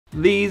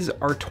These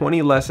are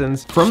 20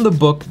 lessons from the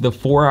book, The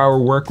 4-Hour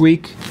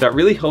Workweek, that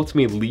really helped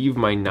me leave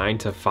my 9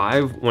 to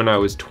 5 when I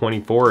was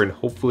 24, and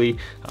hopefully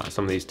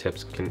some of these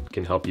tips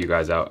can help you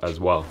guys out as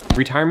well.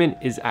 Retirement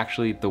is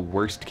actually the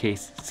worst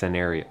case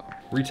scenario.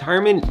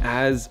 Retirement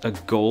as a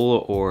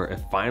goal or a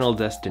final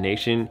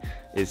destination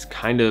is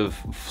kind of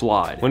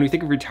flawed. When we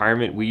think of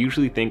retirement, we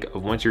usually think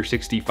of once you're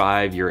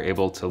 65, you're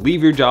able to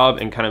leave your job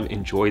and kind of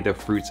enjoy the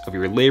fruits of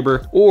your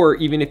labor. Or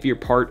even if you're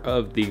part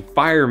of the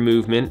FIRE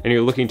movement and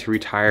you're looking to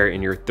retire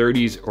in your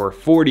 30s or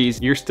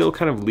 40s, you're still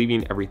kind of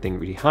leaving everything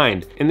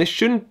behind. And this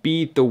shouldn't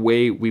be the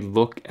way we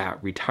look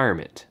at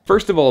retirement.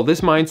 First of all,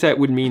 this mindset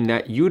would mean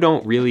that you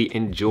don't really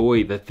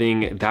enjoy the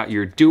thing that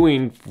you're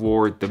doing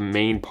for the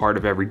main part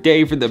of every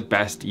day for the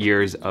best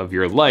years of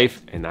your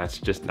life. And that's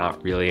just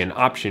not really an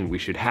option we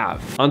should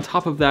have. On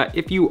top of that,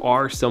 if you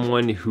are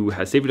someone who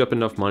has saved up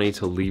enough money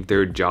to leave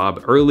their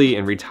job early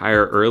and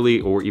retire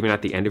early, or even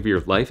at the end of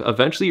your life,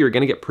 eventually you're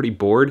gonna get pretty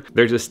bored.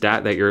 There's a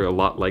stat that you're a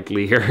lot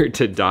likelier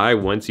to die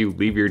once you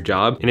leave your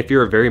job. And if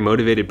you're a very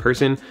motivated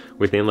person,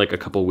 within like a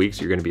couple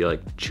weeks, you're gonna be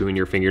like chewing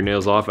your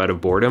fingernails off out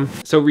of boredom.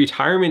 So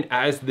retirement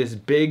as this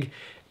big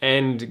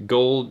end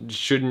goal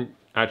shouldn't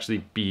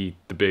actually be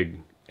the big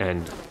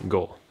end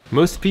goal.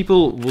 Most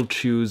people will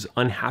choose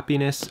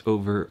unhappiness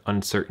over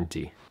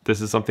uncertainty. This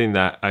is something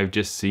that I've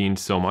just seen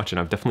so much, and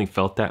I've definitely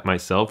felt that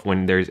myself.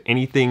 When there's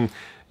anything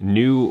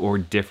new or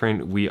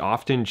different, we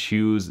often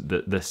choose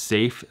the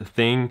safe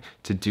thing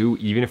to do,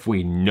 even if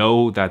we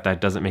know that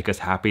that doesn't make us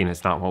happy and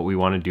it's not what we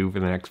want to do for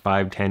the next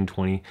 5, 10,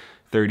 20,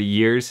 30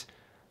 years.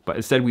 But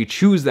instead we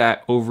choose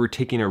that over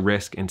taking a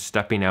risk and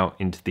stepping out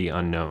into the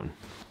unknown.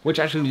 Which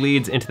actually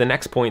leads into the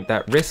next point,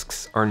 that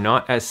risks are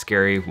not as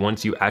scary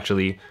once you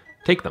actually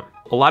take them.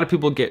 A lot of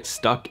people get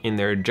stuck in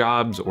their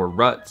jobs or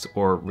ruts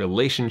or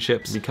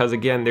relationships because,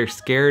 again, they're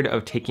scared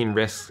of taking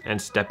risks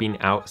and stepping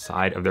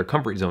outside of their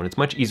comfort zone. It's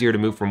much easier to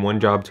move from one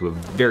job to a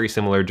very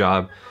similar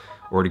job,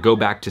 or to go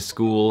back to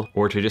school,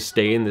 or to just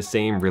stay in the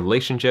same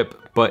relationship.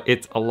 But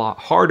it's a lot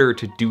harder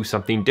to do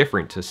something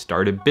different, to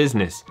start a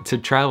business, to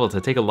travel,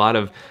 to take a lot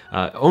of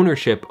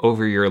ownership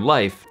over your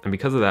life. And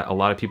because of that, a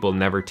lot of people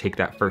never take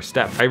that first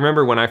step. I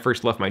remember when I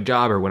first left my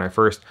job, or when I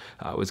first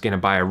was gonna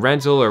buy a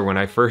rental, or when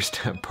I first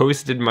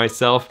posted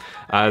myself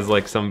as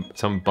like some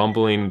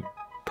bumbling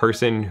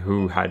person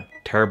who had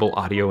terrible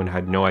audio and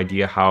had no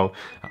idea how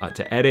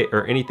to edit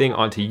or anything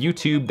onto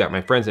YouTube that my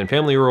friends and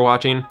family were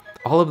watching.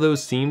 All of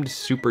those seemed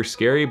super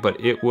scary,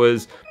 but it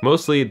was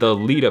mostly the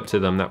lead up to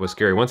them that was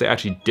scary. Once I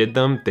actually did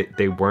them,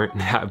 they weren't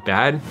that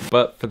bad.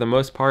 But for the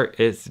most part,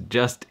 it's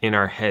just in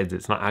our heads.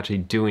 It's not actually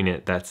doing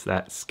it that's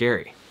that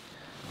scary.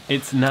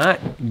 It's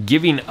not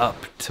giving up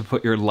to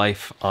put your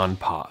life on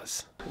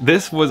pause.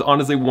 This was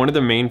honestly one of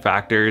the main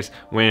factors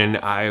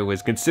when I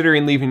was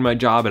considering leaving my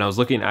job and I was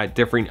looking at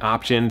different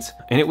options.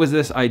 And it was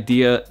this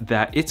idea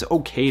that it's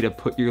okay to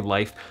put your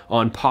life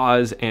on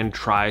pause and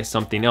try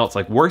something else.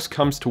 Like, worst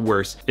comes to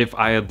worst, if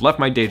I had left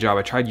my day job,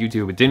 I tried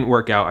YouTube, it didn't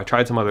work out, I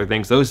tried some other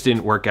things, those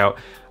didn't work out,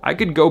 I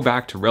could go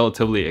back to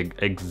relatively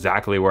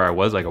exactly where I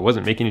was. Like, I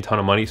wasn't making a ton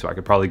of money, so I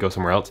could probably go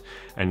somewhere else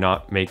and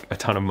not make a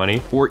ton of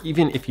money. Or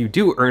even if you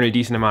do earn a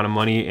decent amount of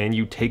money and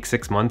you take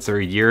 6 months or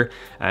a year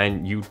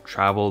and you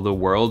travel the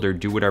world or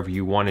do whatever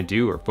you want to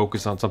do, or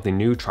focus on something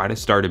new, try to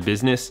start a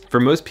business. For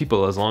most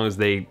people, as long as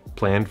they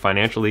plan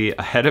financially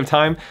ahead of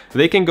time,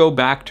 they can go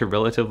back to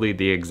relatively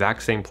the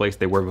exact same place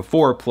they were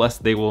before, plus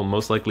they will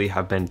most likely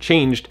have been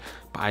changed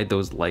by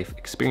those life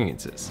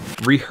experiences.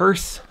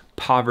 Rehearse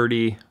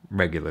poverty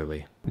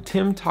regularly.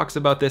 Tim talks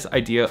about this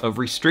idea of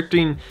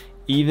restricting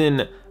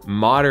even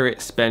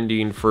moderate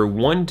spending for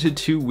 1 to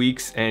 2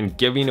 weeks and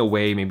giving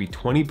away maybe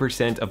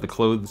 20% of the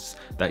clothes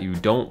that you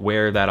don't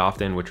wear that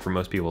often, which for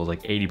most people is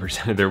like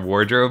 80% of their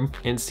wardrobe,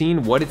 and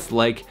seeing what it's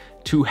like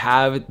to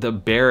have the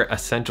bare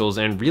essentials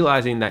and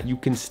realizing that you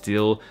can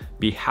still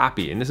be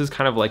happy. And this is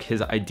kind of like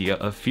his idea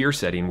of fear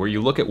setting, where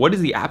you look at what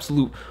is the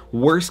absolute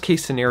worst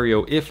case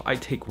scenario if I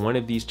take one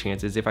of these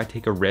chances, if I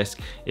take a risk,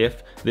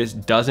 if this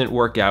doesn't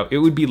work out. It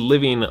would be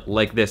living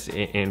like this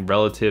in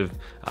relative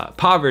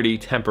poverty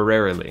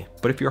temporarily.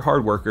 But if you're a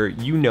hard worker,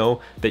 you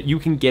know that you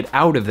can get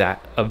out of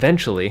that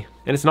eventually.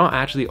 And it's not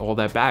actually all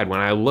that bad. When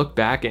I look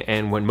back,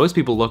 and when most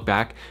people look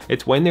back,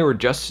 it's when they were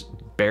just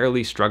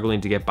barely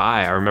struggling to get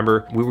by. I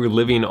remember we were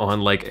living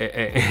on like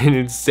an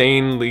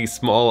insanely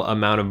small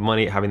amount of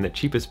money, having the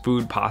cheapest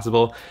food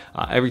possible.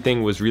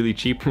 Everything was really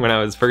cheap when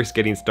I was first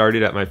getting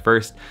started at my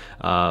first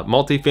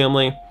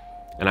multifamily,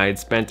 and I had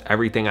spent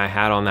everything I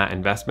had on that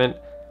investment.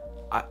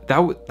 That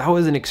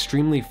was an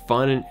extremely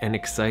fun and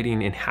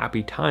exciting and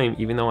happy time,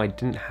 even though I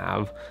didn't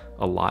have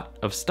a lot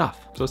of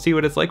stuff. So see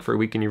what it's like for a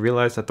week and you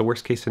realize that the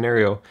worst case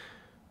scenario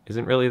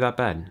isn't really that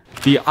bad.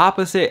 The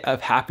opposite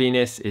of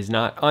happiness is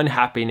not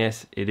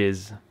unhappiness, it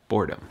is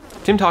boredom.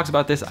 Tim talks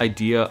about this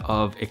idea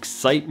of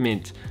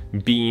excitement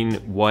being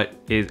what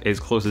is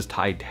closest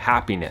tied to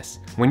happiness.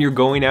 When you're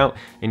going out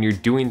and you're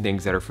doing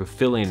things that are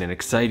fulfilling and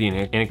exciting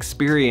and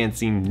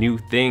experiencing new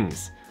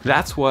things,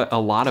 That's what a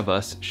lot of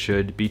us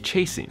should be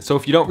chasing. So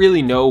if you don't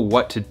really know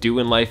what to do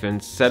in life,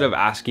 instead of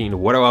asking,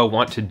 what do I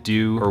want to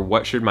do, or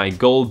what should my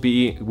goal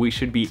be, we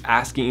should be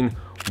asking,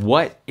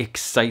 what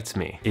excites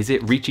me? Is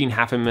it reaching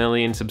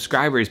 500,000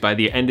 subscribers by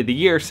the end of the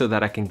year so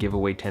that I can give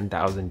away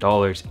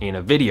 $10,000 in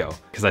a video?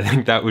 Because I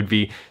think that would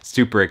be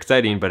super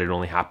exciting, but it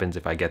only happens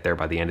if I get there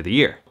by the end of the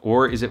year.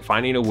 Or is it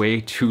finding a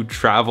way to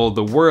travel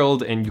the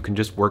world and you can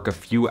just work a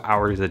few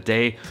hours a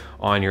day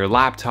on your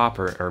laptop,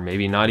 or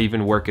maybe not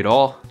even work at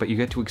all, but you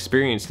get to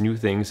experience new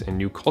things and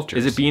new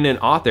cultures? Is it being an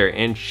author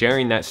and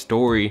sharing that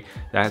story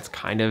that's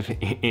kind of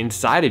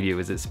inside of you?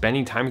 Is it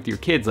spending time with your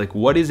kids? Like,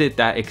 what is it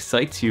that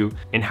excites you,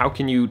 and how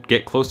can you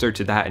get closer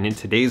to that? And in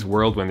today's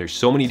world, when there's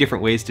so many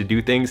different ways to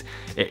do things,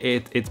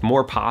 it's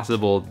more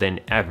possible than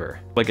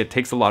ever. Like, it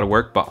takes a lot of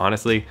work, but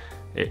honestly,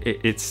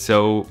 it's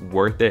so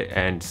worth it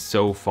and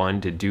so fun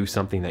to do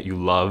something that you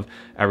love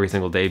every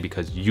single day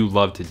because you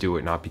love to do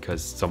it, not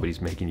because somebody's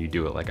making you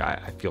do it. Like,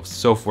 I feel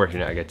so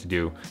fortunate I get to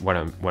do what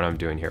I'm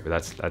doing here, but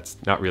that's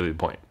not really the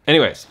point.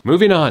 Anyways,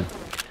 moving on.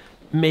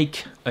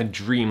 Make a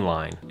dream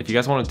line. If you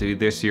guys want to do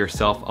this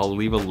yourself, I'll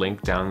leave a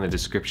link down in the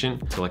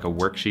description to like a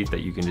worksheet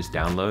that you can just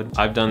download.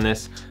 I've done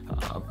this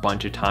a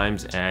bunch of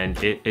times and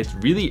it's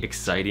really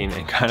exciting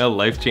and kind of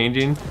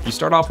life-changing. You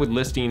start off with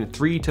listing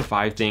 3 to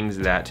 5 things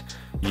that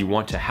you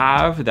want to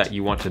have, that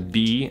you want to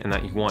be, and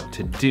that you want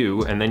to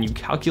do, and then you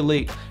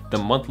calculate the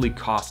monthly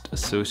cost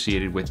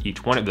associated with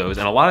each one of those.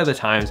 And a lot of the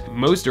times,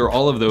 most or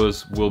all of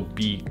those will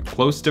be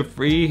close to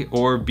free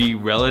or be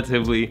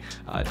relatively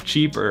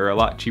cheap, or a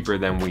lot cheaper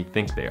than we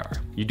think they are.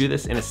 You do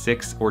this in a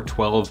 6 or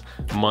 12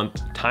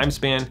 month time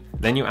span.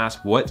 Then you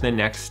ask what the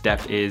next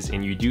step is,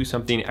 and you do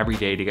something every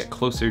day to get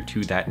closer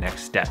to that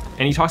next step.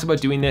 And he talks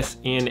about doing this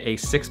in a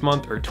 6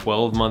 month or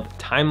 12 month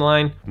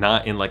timeline,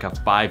 not in like a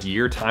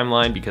 5-year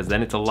timeline, because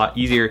then it's a lot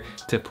easier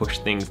to push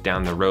things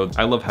down the road.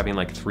 I love having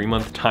like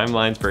 3-month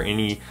timelines for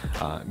any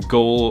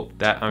goal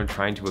that I'm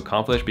trying to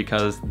accomplish,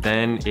 because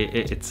then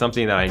it's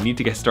something that I need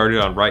to get started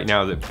on right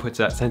now, that puts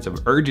that sense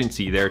of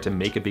urgency there to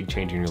make a big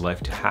change in your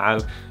life, to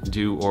have,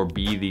 do, or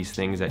be these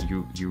things that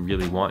you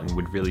really want and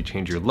would really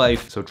change your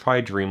life. So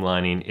try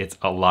dreamlining. It's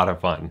a lot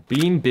of fun.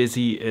 Being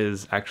busy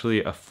is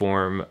actually a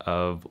form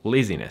of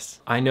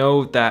laziness. I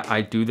know that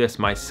I do this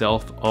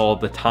myself all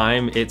the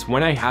time. It's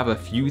when I have a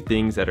few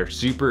things that are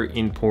super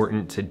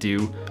important to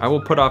do, I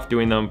will put off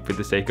doing them for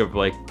the sake of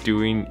like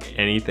doing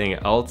anything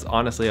else.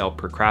 Honestly, I'll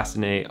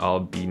procrastinate, I'll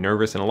be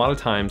nervous, and a lot of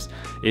times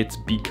it's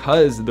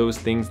because those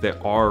things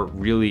that are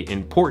really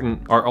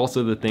important are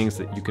also the things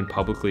that you can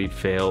publicly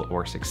fail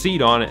or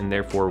succeed on, and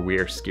therefore we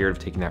are scared of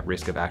taking that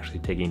risk of actually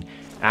taking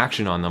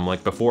action on them.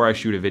 Like, before I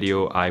shoot a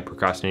video, I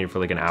procrastinated for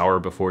like an hour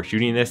before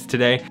shooting this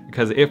today,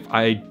 because if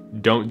I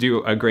don't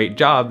do a great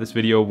job, this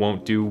video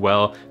won't do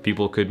well.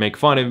 People could make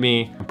fun of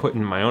me. I'm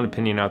putting my own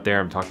opinion out there.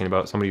 I'm talking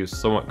about somebody who's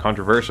somewhat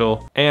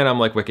controversial, and I'm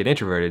like wicked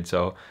introverted,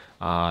 so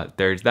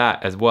there's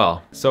that as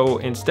well. So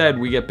instead,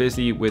 we get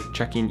busy with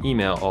checking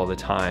email all the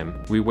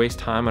time. We waste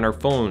time on our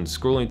phones,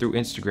 scrolling through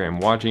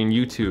Instagram, watching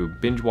YouTube,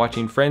 binge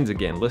watching Friends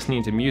again,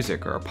 listening to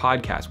music or a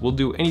podcast. We'll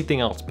do anything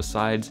else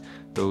besides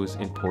those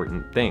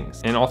important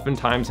things. And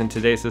oftentimes in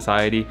today's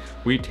society,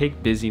 we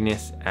take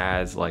busyness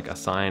as like a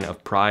sign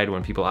of pride.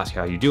 When people ask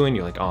you how you doing,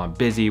 you're like, oh, I'm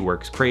busy,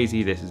 work's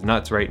crazy, this is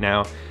nuts right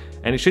now.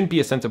 And it shouldn't be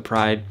a sense of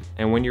pride.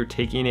 And when you're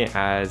taking it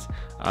as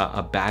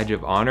a badge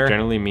of honor,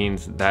 generally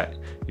means that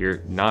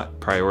you're not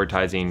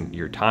prioritizing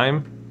your time.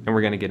 And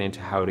we're gonna get into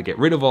how to get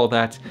rid of all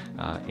that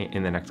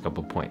in the next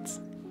couple points.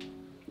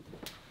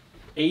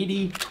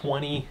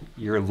 80-20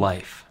 your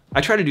life. I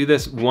try to do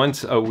this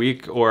once a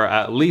week or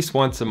at least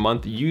once a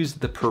month, use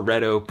the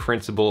Pareto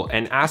principle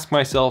and ask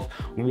myself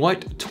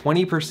what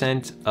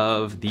 20%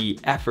 of the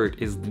effort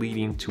is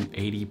leading to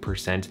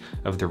 80%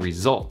 of the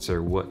results,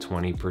 or what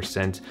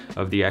 20%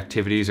 of the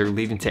activities are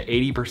leading to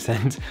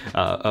 80%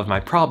 of my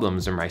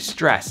problems or my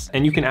stress.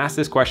 And you can ask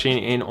this question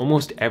in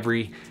almost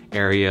every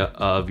area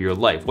of your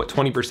life. What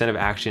 20% of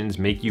actions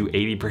make you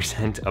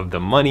 80% of the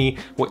money?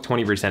 What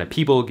 20% of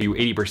people give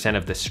you 80%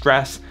 of the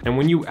stress? And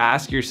when you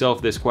ask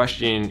yourself this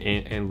question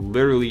in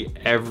literally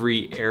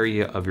every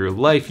area of your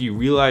life, you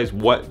realize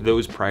what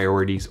those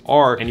priorities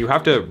are, and you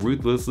have to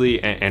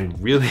ruthlessly and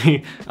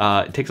really,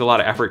 it takes a lot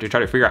of effort to try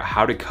to figure out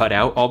how to cut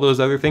out all those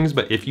other things.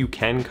 But if you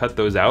can cut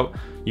those out,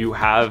 you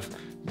have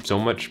so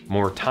much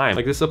more time.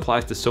 Like, this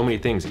applies to so many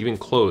things, even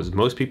clothes.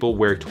 Most people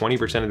wear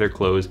 20% of their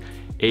clothes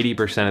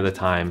 80% of the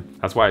time.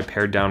 That's why I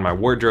pared down my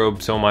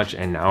wardrobe so much,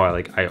 and now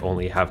I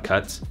only have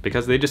cuts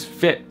because they just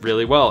fit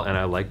really well and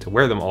I like to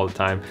wear them all the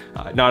time.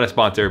 Not a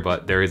sponsor,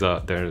 but there's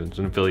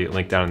an affiliate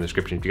link down in the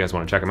description if you guys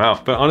want to check them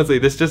out. But honestly,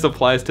 this just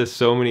applies to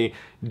so many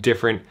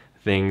different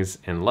things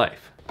in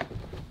life.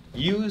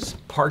 Use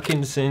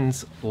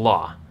Parkinson's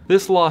law.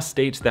 This law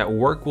states that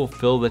work will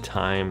fill the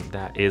time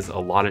that is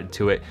allotted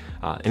to it.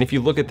 And if you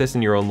look at this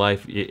in your own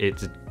life,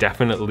 it's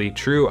definitely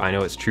true. I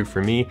know it's true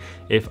for me.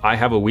 If I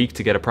have a week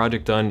to get a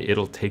project done,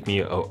 it'll take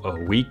me a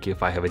week.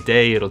 If I have a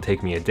day, it'll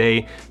take me a day.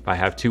 If I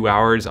have 2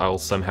 hours, I'll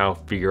somehow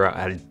figure out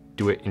how to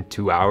do it in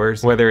 2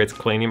 hours, whether it's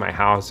cleaning my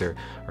house or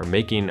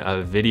making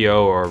a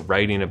video or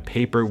writing a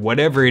paper,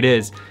 whatever it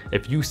is.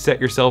 If you set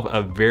yourself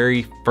a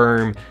very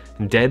firm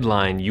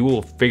deadline, you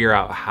will figure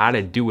out how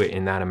to do it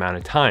in that amount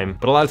of time.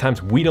 But a lot of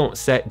times we don't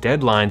set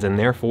deadlines, and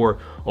therefore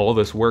all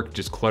this work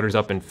just clutters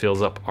up and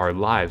fills up our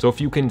lives. So if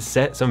you can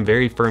set some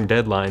very firm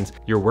deadlines,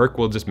 your work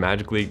will just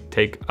magically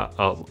take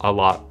a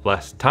lot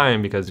less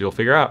time because you'll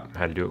figure out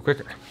how to do it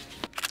quicker.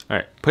 All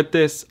right, put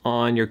this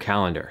on your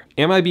calendar.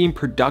 Am I being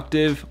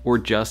productive or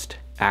just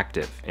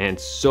active? And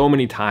so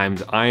many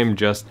times I am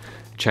just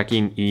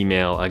checking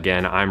email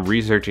again. I'm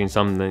researching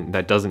something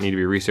that doesn't need to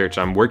be researched.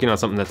 I'm working on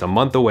something that's a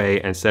month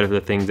away instead of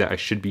the things that I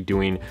should be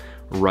doing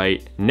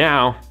right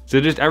now. So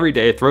just every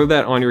day, throw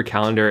that on your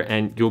calendar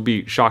and you'll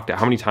be shocked at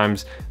how many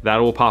times that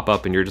will pop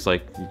up and you're just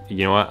like,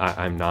 you know what?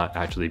 I'm not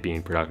actually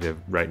being productive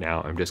right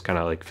now. I'm just kind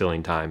of like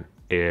filling time.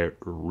 It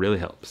really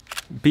helps.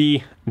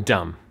 Be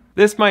dumb.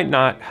 This might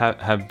not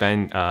have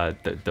been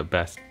the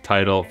best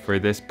title for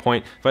this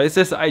point, but it's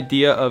this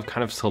idea of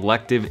kind of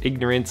selective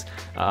ignorance.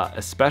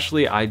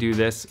 Especially I do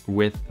this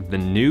with the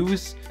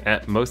news,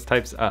 most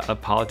types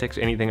of politics,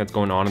 anything that's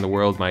going on in the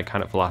world. My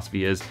kind of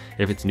philosophy is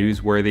if it's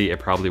newsworthy, it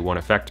probably won't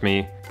affect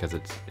me because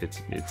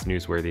it's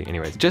newsworthy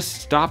anyways.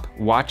 Just stop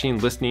watching,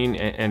 listening,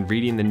 and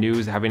reading the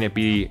news, having it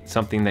be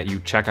something that you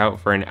check out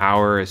for an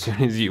hour as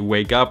soon as you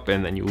wake up,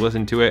 and then you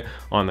listen to it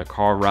on the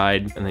car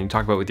ride, and then you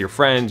talk about it with your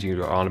friends. You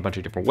go on a bunch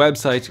of different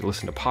websites, you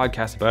listen to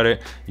podcasts about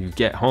it, you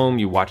get home,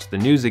 you watch the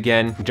news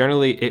again.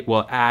 Generally, it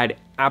will add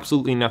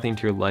absolutely nothing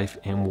to your life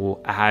and will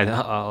add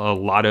a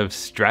lot of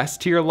stress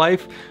to your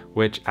life,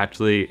 which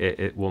actually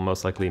it will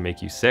most likely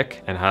make you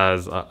sick and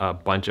has a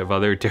bunch of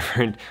other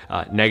different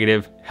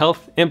negative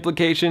health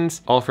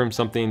implications, all from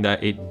something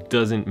that it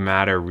doesn't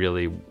matter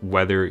really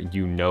whether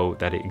you know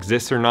that it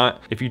exists or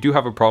not. If you do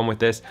have a problem with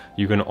this,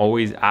 you can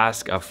always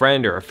ask a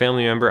friend or a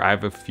family member. I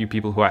have a few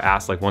people who I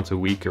ask like once a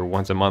week or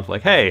once a month,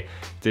 like, hey,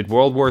 did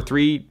World War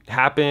III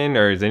happen,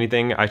 or is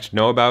anything I should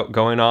know about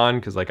going on?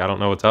 Because like I don't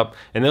know what's up.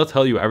 And they'll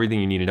tell you everything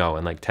you need to know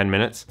in like 10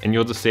 minutes, and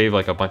you'll just save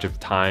like a bunch of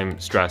time,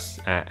 stress,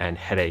 and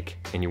headache,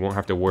 and you won't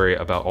have to worry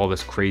about all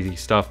this crazy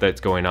stuff that's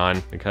going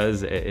on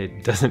because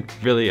it doesn't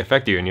really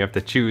affect you, and you have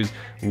to choose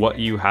what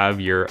you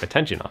have your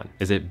attention on.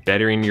 Is it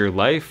bettering your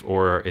life,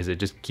 or is it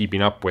just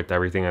keeping up with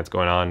everything that's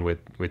going on with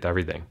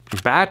everything?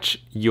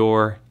 Batch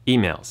your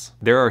emails.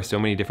 There are so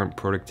many different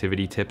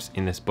productivity tips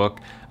in this book.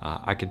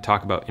 I could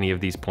talk about any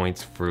of these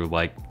points for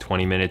like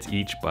 20 minutes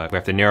each, but we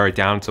have to narrow it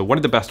down. So one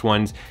of the best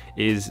ones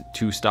is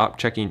to stop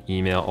checking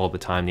email all the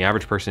time. The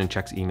average person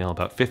checks email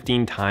about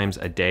 15 times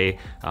a day.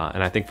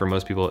 And I think for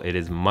most people, it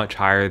is much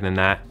higher than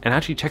that. And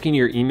actually checking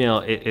your email,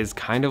 it is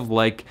kind of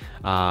like,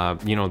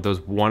 you know,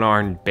 those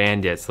one-armed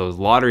bandits, those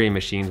lottery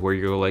machines where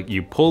you're like,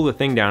 you pull the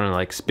thing down and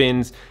like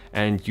spins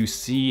and you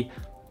see,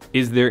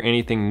 is there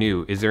anything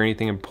new? Is there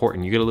anything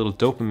important? You get a little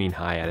dopamine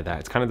high out of that.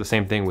 It's kind of the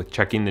same thing with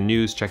checking the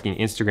news, checking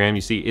Instagram.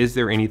 You see, is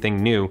there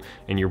anything new?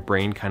 And your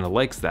brain kind of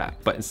likes that.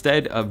 But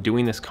instead of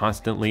doing this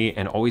constantly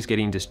and always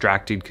getting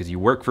distracted because you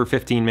work for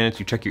 15 minutes,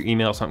 you check your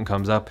email, something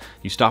comes up,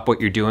 you stop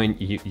what you're doing,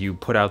 you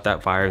put out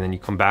that fire, and then you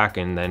come back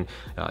and then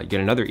you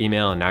get another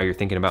email, and now you're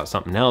thinking about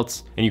something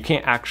else, and you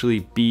can't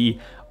actually be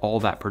all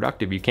that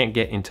productive. You can't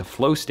get into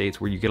flow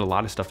states where you get a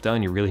lot of stuff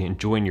done, you're really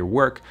enjoying your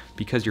work,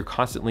 because you're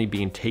constantly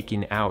being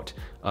taken out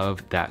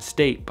of that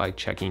state by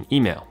checking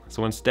email.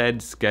 So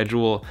instead,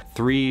 schedule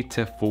 3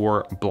 to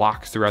 4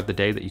 blocks throughout the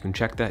day that you can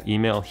check that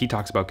email. He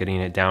talks about getting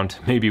it down to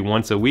maybe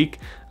once a week.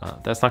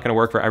 That's not gonna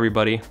work for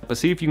everybody, but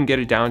see if you can get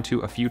it down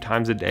to a few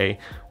times a day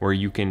where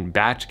you can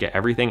batch, get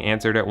everything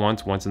answered at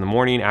once in the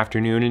morning,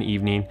 afternoon, and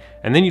evening,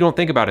 and then you don't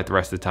think about it the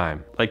rest of the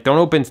time. Like, don't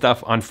open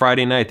stuff on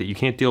Friday night that you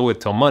can't deal with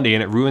till Monday,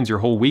 and it ruins your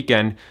whole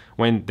weekend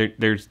when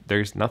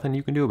there's nothing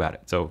you can do about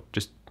it. So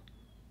just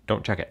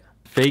don't check it.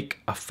 Fake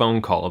a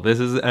phone call. This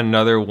is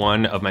another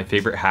one of my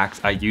favorite hacks.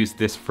 I used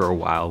this for a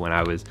while when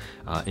I was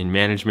in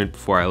management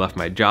before I left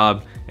my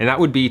job. And that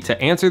would be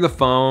to answer the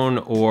phone,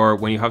 or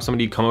when you have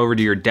somebody come over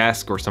to your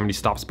desk, or somebody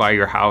stops by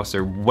your house,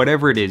 or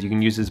whatever it is, you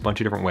can use this a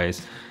bunch of different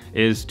ways,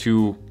 is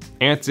to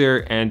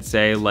answer and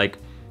say like,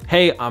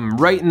 hey, I'm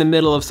right in the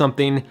middle of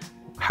something.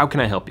 How can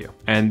I help you?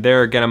 And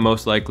they're gonna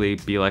most likely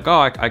be like, oh,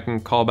 I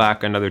can call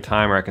back another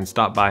time, or I can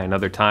stop by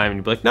another time. And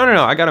you'd be like, no,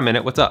 I got a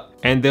minute, what's up?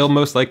 And they'll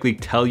most likely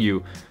tell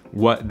you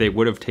what they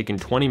would have taken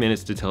 20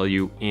 minutes to tell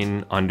you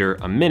in under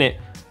a minute.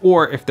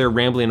 Or if they're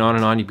rambling on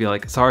and on, you'd be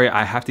like, sorry,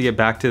 I have to get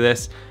back to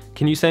this.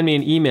 Can you send me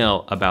an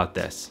email about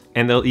this?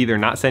 And they'll either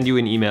not send you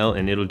an email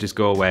and it'll just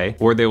go away,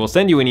 or they will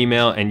send you an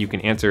email and you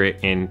can answer it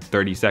in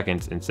 30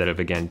 seconds instead of,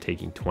 again,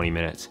 taking 20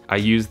 minutes. I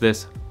use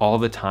this all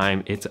the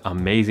time. It's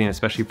amazing,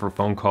 especially for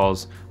phone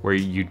calls where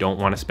you don't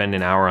want to spend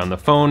an hour on the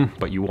phone,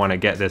 but you want to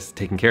get this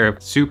taken care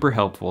of. Super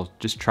helpful.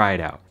 Just try it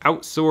out.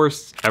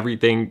 Outsource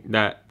everything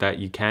that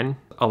you can.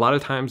 A lot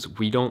of times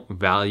we don't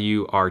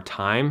value our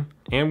time,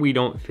 and we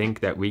don't think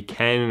that we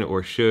can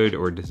or should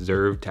or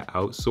deserve to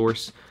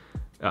outsource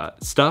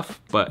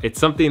stuff, but it's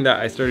something that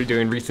I started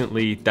doing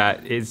recently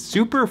that is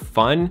super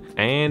fun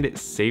and it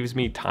saves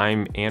me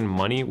time and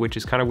money, which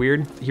is kind of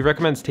weird. He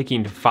recommends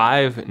taking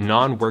 5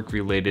 non-work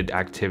related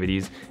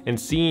activities and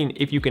seeing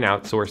if you can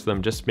outsource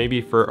them just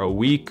maybe for a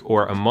week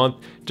or a month,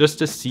 just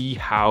to see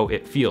how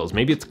it feels.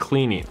 Maybe it's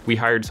cleaning. We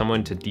hired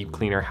someone to deep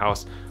clean our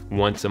house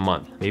once a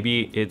month.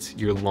 Maybe it's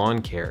your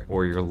lawn care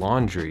or your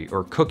laundry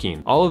or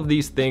cooking. All of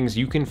these things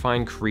you can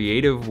find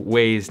creative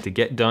ways to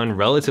get done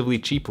relatively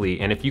cheaply.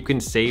 And if you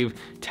can save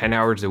 10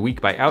 hours a week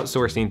by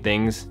outsourcing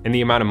things and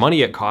the amount of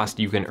money it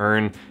costs you can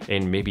earn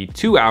in maybe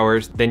 2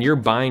 hours, then you're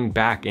buying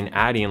back and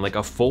adding like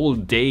a full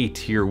day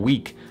to your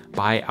week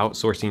by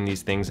outsourcing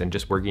these things and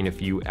just working a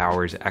few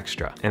hours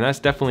extra. And that's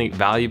definitely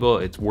valuable.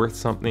 It's worth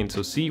something.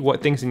 So see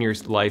what things in your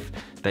life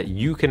that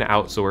you can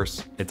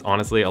outsource. It's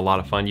honestly a lot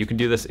of fun. You can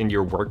do this in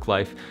your work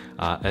life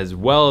as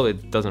well.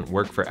 It doesn't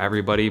work for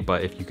everybody,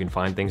 but if you can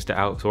find things to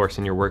outsource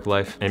in your work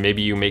life, and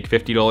maybe you make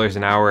 $50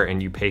 an hour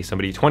and you pay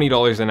somebody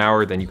 $20 an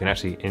hour, then you can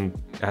actually, in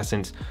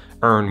essence,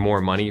 earn more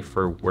money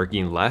for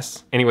working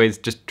less. Anyways,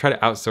 just try to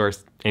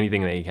outsource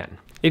anything that you can.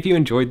 If you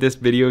enjoyed this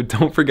video,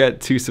 don't forget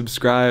to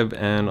subscribe,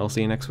 and I'll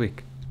see you next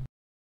week.